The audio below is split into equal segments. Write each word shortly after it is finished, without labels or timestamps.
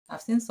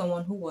I've seen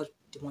someone who was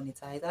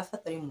demonetized. After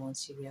 3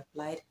 months, she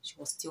reapplied. She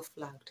was still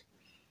flagged.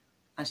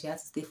 And she had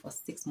to stay for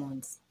 6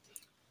 months.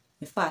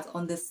 In fact,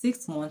 on the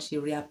 6th month, she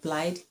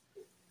reapplied.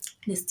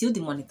 They still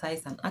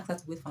demonetized and asked her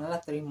to wait for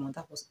another 3 months.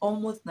 That was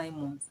almost 9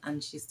 months.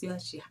 And she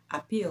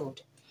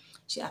appealed.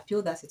 She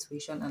appealed that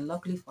situation, and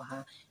luckily for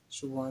her,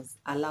 she was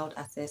allowed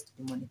access to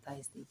be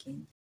monetized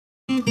again.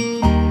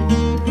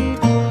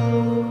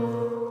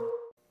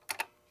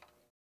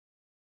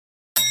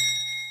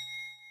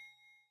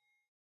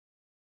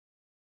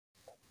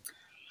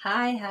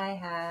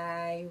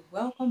 Hi.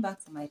 Welcome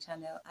back to my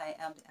channel. I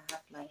am the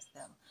Ahaf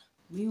Lifestyle.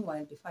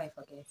 Meanwhile, before I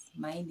forget,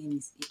 my name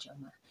is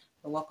Ichoma.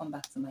 Welcome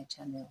back to my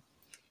channel.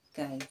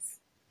 Guys,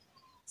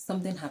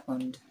 something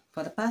happened.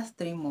 For the past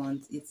 3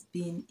 months, it's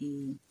been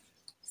a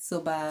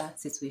sober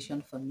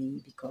situation for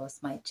me because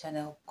my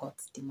channel got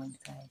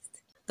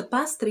demonetized. The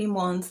past 3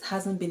 months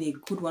hasn't been a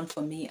good one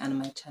for me and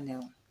my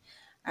channel.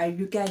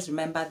 You guys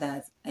remember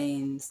that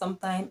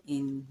sometime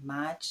in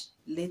March,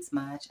 late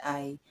March,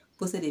 I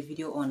posted a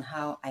video on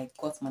how I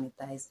got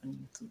monetized on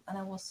YouTube, and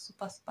I was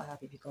super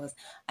happy because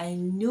I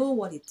know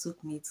what it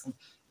took me to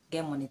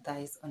get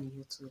monetized on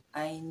YouTube.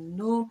 I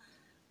know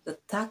the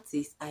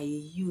tactics I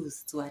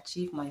used to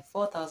achieve my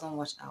 4,000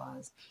 watch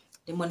hours.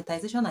 The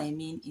monetization I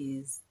mean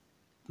is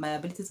my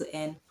ability to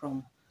earn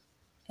from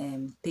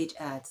page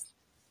ads.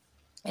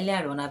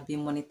 Earlier on, I've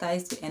been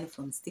monetized to earn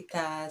from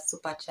stickers,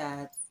 super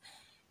chats,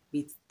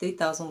 with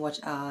 3,000 watch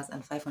hours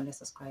and 500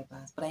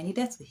 subscribers, but I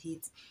needed to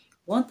hit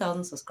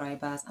 1,000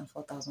 subscribers and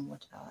 4,000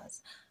 watch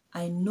hours.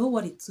 I know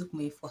what it took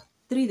me for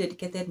 3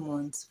 dedicated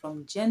months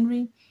from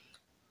January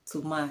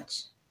to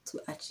March to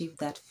achieve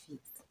that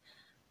feat.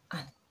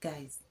 And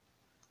guys,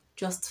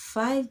 just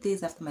 5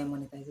 days after my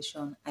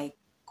monetization, I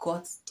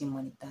got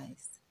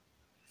demonetized.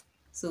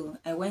 So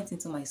I went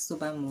into my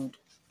sober mode.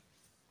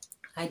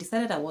 I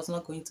decided I was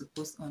not going to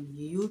post on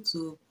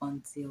YouTube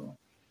until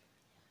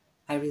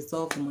I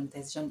resolved the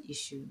monetization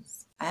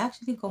issues. I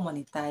actually got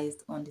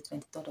monetized on the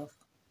 23rd of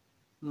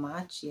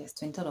March. Yes,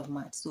 23rd of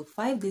March. So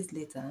 5 days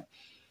later,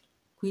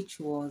 which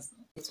was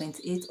the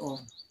 28th of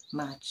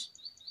March,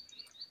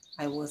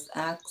 I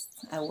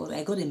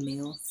got a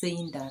mail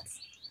saying that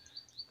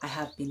I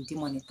have been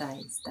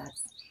demonetized, that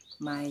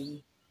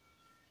my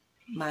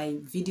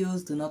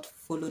videos do not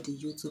follow the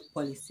YouTube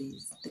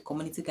policies, the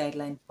community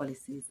guideline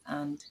policies.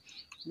 And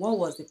what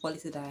was the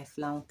policy that I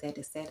flaunted?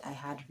 They said I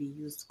had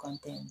reused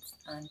content,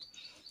 and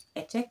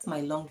I checked my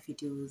long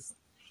videos.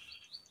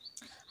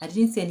 I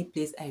didn't see any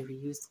place I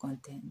reused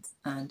content,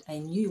 and I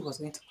knew it was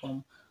going to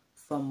come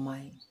from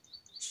my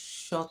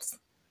short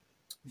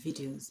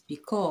videos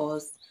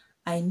because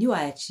I knew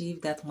I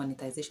achieved that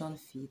monetization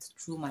feat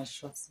through my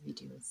short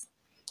videos.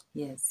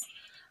 Yes,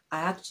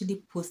 I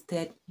actually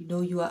posted,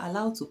 you are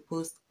allowed to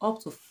post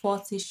up to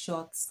 40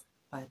 shots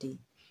per day.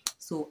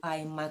 So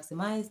I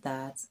maximized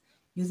that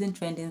using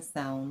trending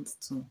sounds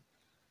to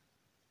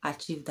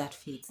achieve that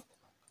feat.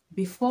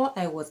 Before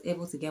I was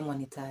able to get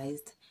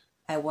monetized,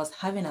 I was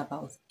having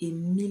about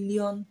 1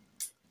 million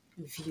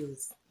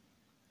views,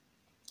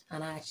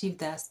 and I achieved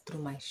that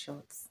through my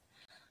shorts.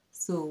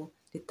 So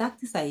the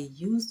tactics I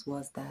used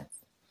was that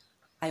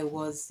I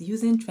was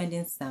using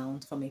trending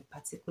sound from a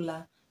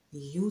particular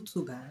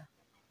YouTuber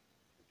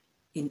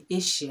in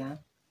Asia.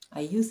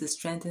 I used the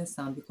trending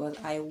sound because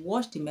I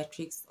watched the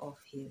metrics of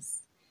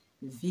his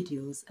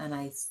videos, and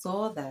I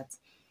saw that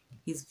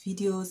his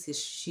videos,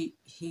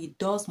 he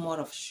does more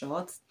of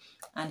shorts,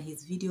 and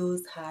his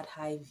videos had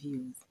high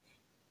views.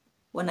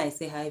 When I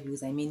say high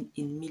views, I mean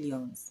in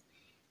millions.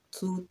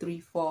 2, 3,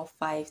 4,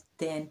 5,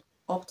 10,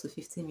 up to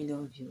 50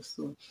 million views.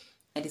 So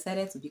I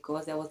decided to,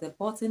 because there was a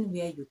button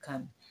where you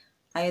can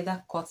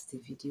either cut the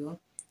video,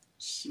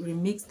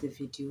 remix the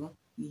video,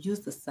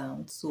 use the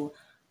sound. So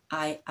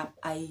I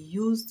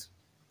used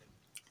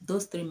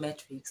those 3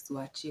 metrics to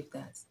achieve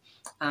that.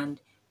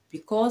 And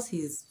because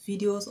his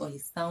videos or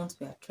his sounds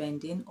were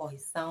trending, or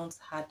his sounds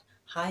had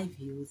high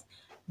views,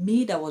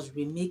 me that was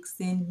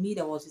remixing, me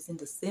that was using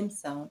the same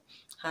sound,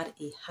 had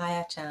a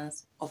higher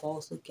chance of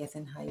also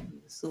getting high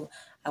views. So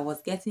I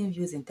was getting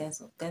views in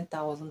terms of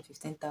 10,000,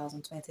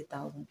 15,000,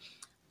 20,000,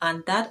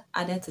 and that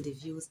added to the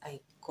views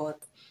I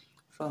got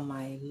from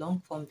my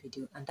long form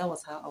video, and that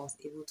was how I was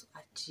able to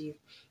achieve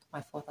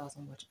my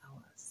 4,000 watch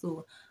hours.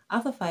 So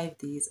after 5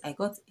 days, I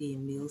got a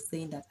mail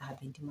saying that I had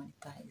been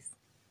demonetized.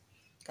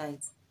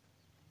 Guys,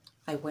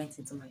 I went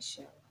into my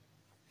shell.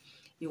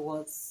 It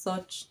was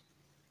such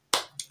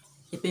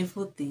a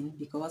painful thing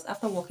because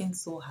after working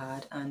so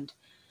hard, and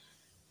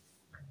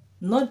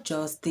not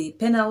just the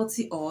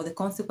penalty or the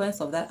consequence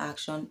of that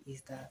action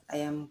is that I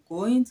am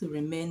going to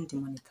remain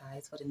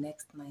demonetized for the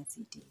next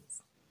 90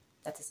 days.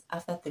 That is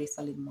after 3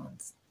 solid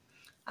months.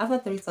 After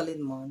 3 solid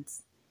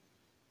months,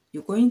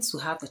 you're going to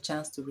have the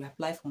chance to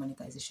reapply for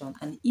monetization.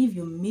 And if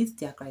you meet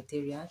their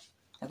criteria,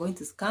 they're going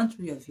to scan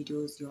through your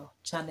videos, your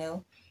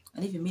channel.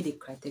 And if you meet the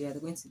criteria,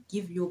 they're going to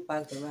give you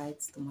back the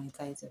rights to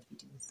monetize your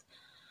videos.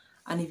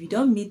 And if you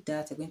don't meet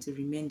that, you're going to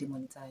remain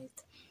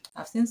demonetized.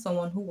 I've seen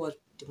someone who was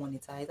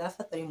demonetized.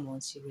 After 3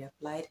 months, she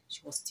reapplied.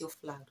 She was still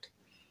flagged.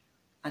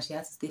 and she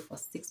had to stay for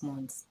 6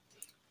 months.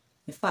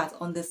 In fact,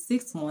 on the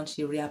 6th month,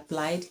 she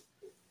reapplied.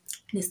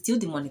 They still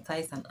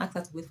demonetized and asked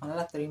her to wait for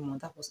another 3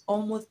 months. That was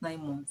almost 9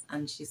 months,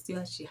 and she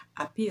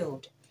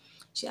appealed.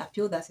 She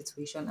appealed that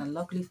situation, and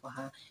luckily for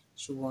her,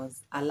 she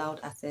was allowed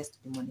access to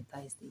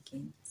demonetized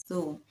again.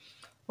 So,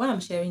 why I'm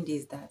sharing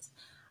this is that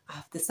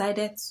I've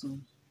decided to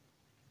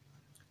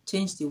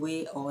change the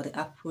way or the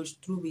approach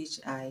through which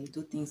I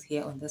do things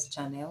here on this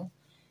channel,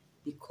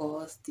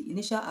 because the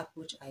initial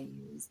approach I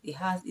use, it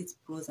has its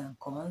pros and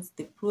cons.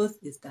 The pros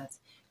is that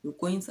you're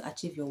going to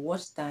achieve your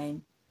watch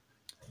time.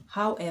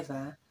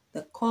 However,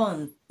 the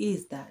con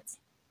is that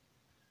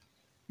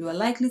you are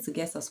likely to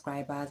get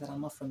subscribers that are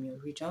not from your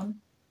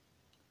region.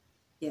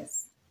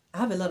 Yes, I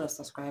have a lot of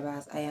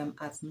subscribers. I am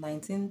at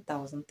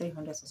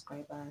 19,300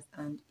 subscribers,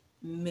 and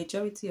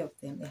majority of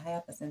them, a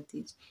higher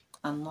percentage,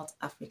 are not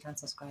African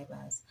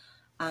subscribers.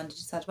 And the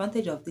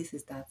disadvantage of this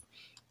is that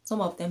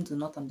some of them do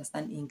not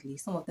understand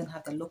English. Some of them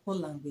have their local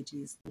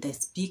languages they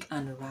speak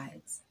and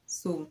write.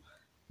 So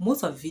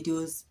most of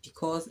videos,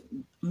 because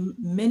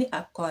many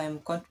in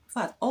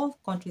fact, all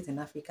countries in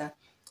Africa,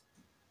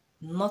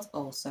 not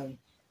all, sorry,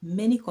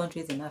 many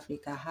countries in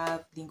Africa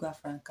have lingua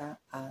franca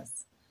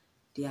as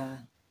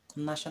their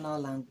national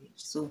language.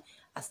 So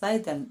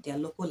aside than their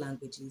local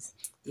languages,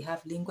 they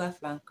have lingua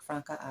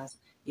franca as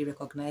a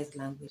recognized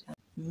language. And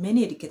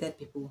many educated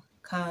people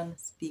can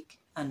speak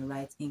and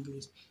write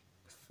English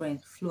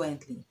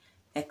fluently,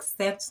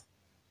 except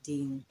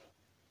the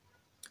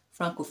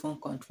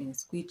francophone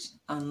countries, which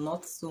are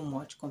not so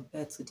much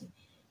compared to the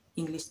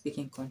English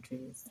speaking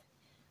countries.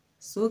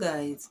 So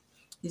guys,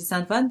 the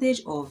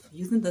disadvantage of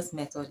using this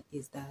method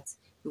is that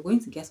you're going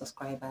to get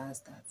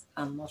subscribers that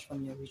are not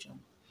from your region.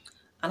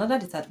 Another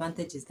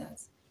disadvantage is that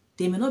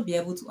they may not be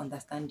able to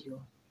understand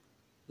your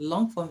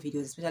long form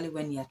videos, especially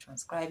when you are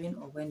transcribing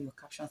or when your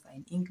captions are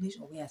in English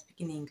or when you are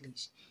speaking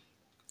English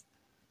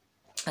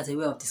as a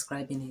way of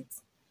describing it.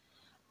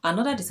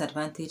 Another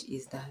disadvantage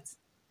is that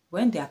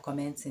when they are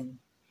commenting,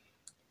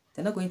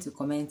 they're not going to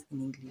comment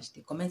in English.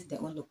 They comment in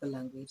their own local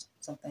language,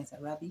 sometimes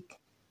Arabic,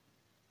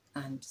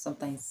 and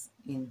sometimes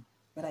in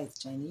whether it's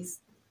Chinese,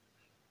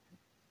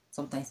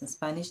 sometimes in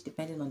Spanish,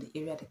 depending on the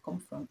area they come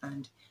from,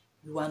 and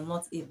you are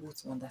not able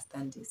to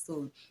understand it.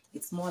 So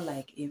it's more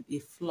like a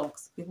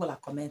flux. People are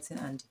commenting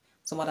and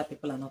some other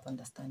people are not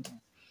understanding.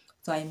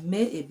 So I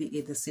made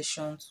a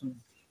decision to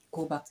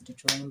go back to the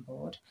drawing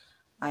board.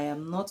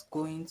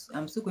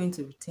 I'm still going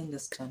to retain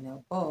this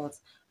channel, but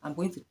I'm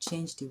going to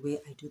change the way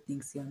I do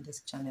things here on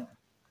this channel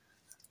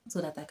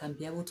so that I can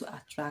be able to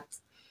attract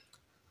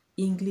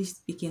English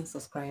speaking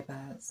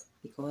subscribers,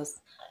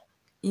 because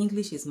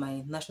English is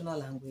my national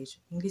language.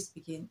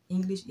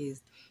 English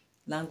is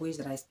language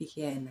that I speak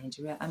here in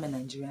Nigeria. I'm a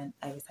Nigerian.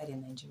 I reside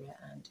in Nigeria,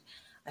 and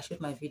I shoot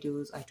my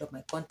videos, I drop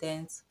my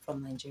content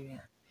from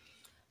Nigeria.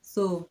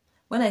 So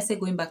when I say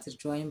going back to the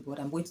drawing board,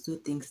 I'm going to do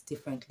things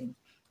differently.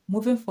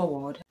 Moving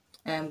forward,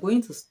 I am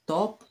going to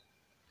stop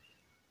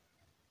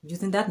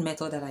using that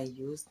method that I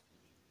used,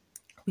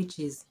 which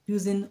is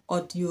using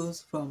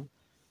audios from,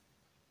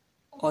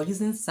 or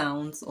using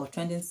sounds or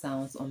trending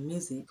sounds or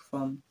music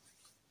from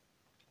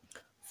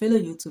fellow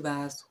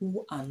YouTubers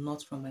who are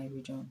not from my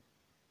region,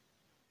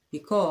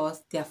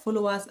 because their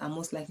followers are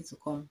most likely to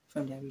come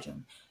from their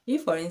region.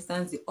 If, for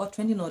instance, the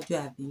trending audio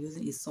I've been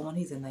using is someone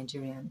who is a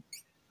Nigerian,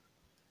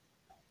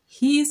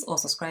 his or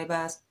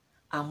subscribers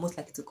are most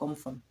likely to come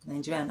from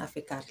Nigeria and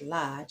Africa at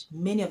large.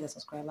 Many of the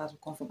subscribers will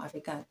come from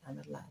Africa and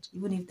at large,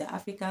 even if the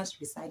Africans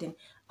residing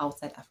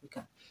outside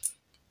Africa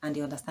and they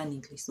understand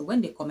English. So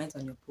when they comment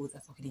on your post,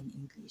 they're talking in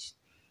English.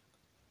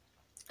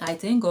 I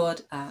thank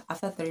God,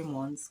 after 3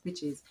 months,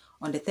 which is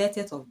on the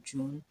 30th of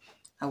June,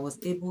 I was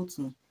able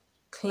to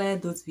clear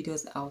those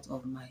videos out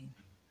of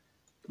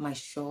my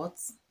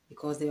shorts,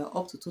 because they were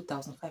up to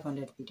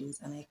 2,500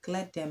 videos, and I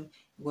cleared them.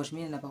 It was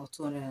meaning about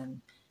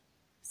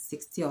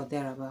 260 or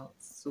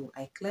thereabouts. So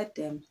I cleared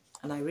them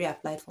and I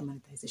reapplied for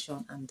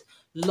monetization, and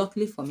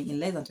luckily for me, in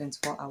less than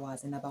 24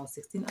 hours, in about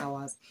 16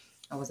 hours,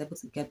 I was able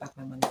to get back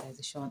my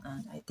monetization,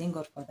 and I thank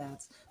God for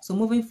that. So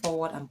moving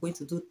forward, I'm going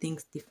to do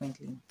things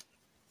differently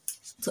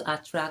to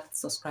attract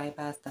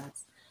subscribers that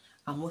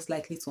are most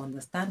likely to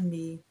understand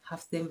me,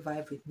 have same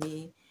vibe with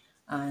me,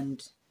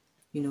 and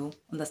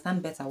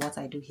understand better what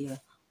I do here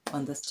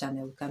on this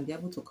channel. We can be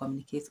able to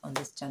communicate on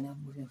this channel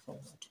moving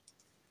forward.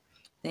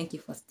 Thank you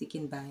for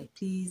sticking by.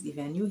 Please, if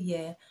you're new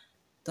here,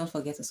 don't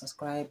forget to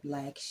subscribe,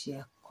 like,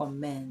 share,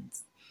 comment.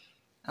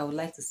 I would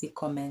like to see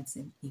comments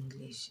in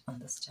English on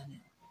this channel.